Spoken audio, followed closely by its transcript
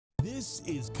This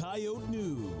is Coyote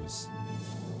News.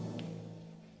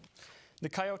 The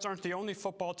Coyotes aren't the only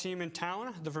football team in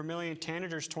town. The Vermillion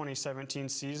Tanagers 2017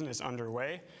 season is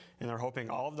underway, and they're hoping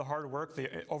all of the hard work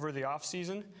over the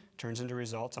offseason turns into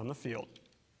results on the field.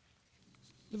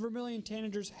 The Vermillion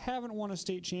Tanagers haven't won a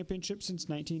state championship since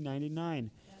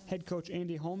 1999. Head coach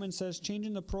Andy Holman says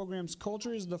changing the program's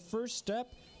culture is the first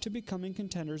step to becoming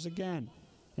contenders again.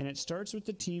 And it starts with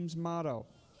the team's motto,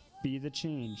 be the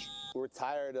change. We're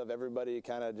tired of everybody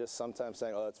kind of just sometimes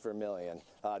saying, oh, it's Vermillion.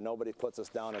 Nobody puts us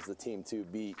down as the team to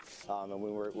beat. And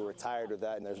we were tired of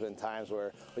that, and there's been times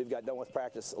where we've got done with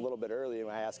practice a little bit early,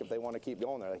 and I ask if they want to keep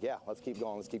going. They're like, yeah, let's keep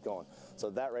going, let's keep going. So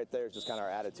that right there is just kind of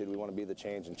our attitude. We want to be the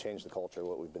change and change the culture of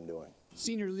what we've been doing.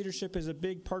 Senior leadership is a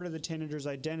big part of the Tanagers'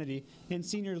 identity, and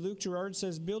senior Luke Gerard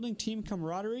says building team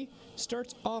camaraderie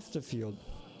starts off the field.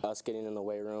 Us getting in the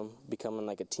weight room, becoming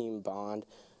like a team bond.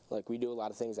 Like, we do a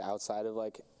lot of things outside of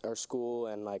like our school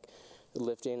and like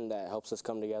lifting that helps us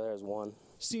come together as one.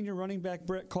 Senior running back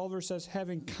Brett Culver says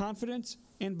having confidence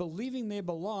and believing they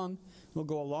belong will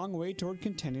go a long way toward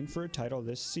contending for a title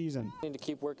this season. We need to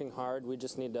keep working hard. We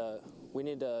need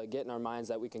to get in our minds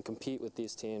that we can compete with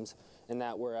these teams and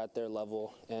that we're at their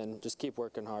level, and just keep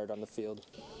working hard on the field.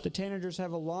 The Tanagers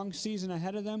have a long season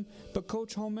ahead of them, but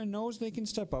Coach Holman knows they can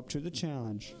step up to the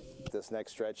challenge. This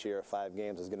next stretch here of 5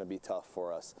 games is going to be tough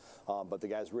for us, but the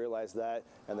guys realize that,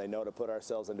 and they know to put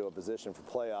ourselves into a position for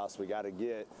playoffs. We got to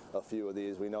get a few of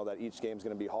these. We know that each game is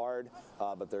going to be hard,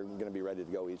 but they're going to be ready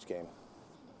to go each game.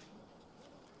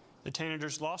 The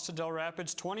Tanagers lost to Del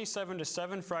Rapids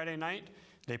 27-7 Friday night.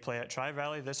 They play at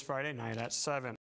Tri-Valley this Friday night at 7.